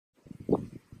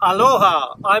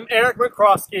Aloha, I'm Eric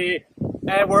McCroskey,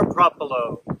 and we're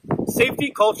Propelo,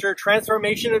 Safety Culture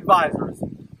Transformation Advisors,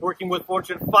 working with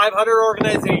Fortune 500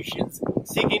 organizations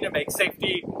seeking to make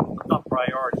safety a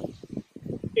priority.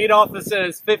 8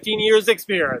 offices, 15 years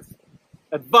experience,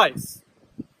 advice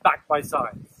backed by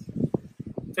science.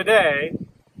 Today,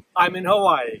 I'm in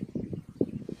Hawaii.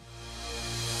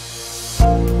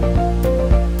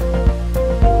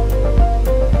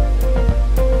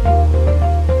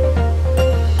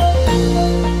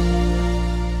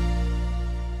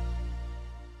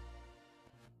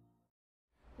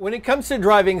 When it comes to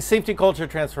driving safety culture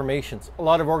transformations, a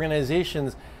lot of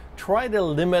organizations try to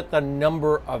limit the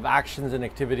number of actions and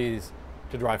activities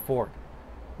to drive forward.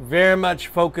 Very much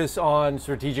focus on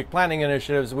strategic planning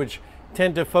initiatives, which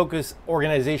tend to focus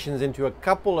organizations into a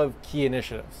couple of key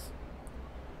initiatives.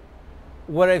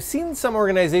 What I've seen some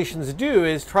organizations do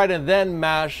is try to then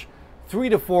mash 3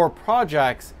 to 4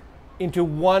 projects into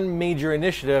one major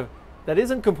initiative that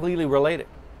isn't completely related.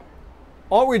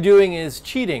 All we're doing is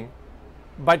cheating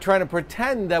by trying to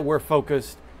pretend that we're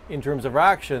focused in terms of our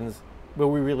actions, but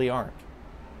we really aren't.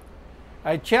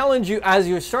 I challenge you, as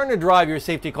you're starting to drive your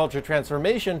safety culture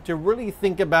transformation, to really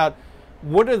think about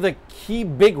what are the key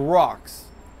big rocks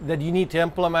that you need to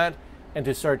implement and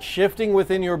to start shifting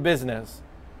within your business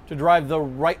to drive the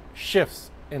right shifts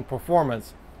in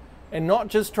performance, and not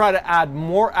just try to add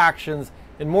more actions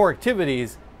and more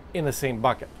activities in the same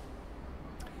bucket.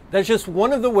 That's just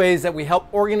one of the ways that we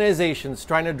help organizations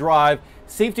trying to drive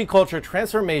safety culture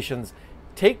transformations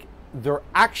take their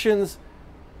actions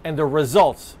and their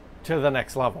results to the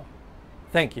next level.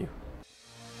 Thank you.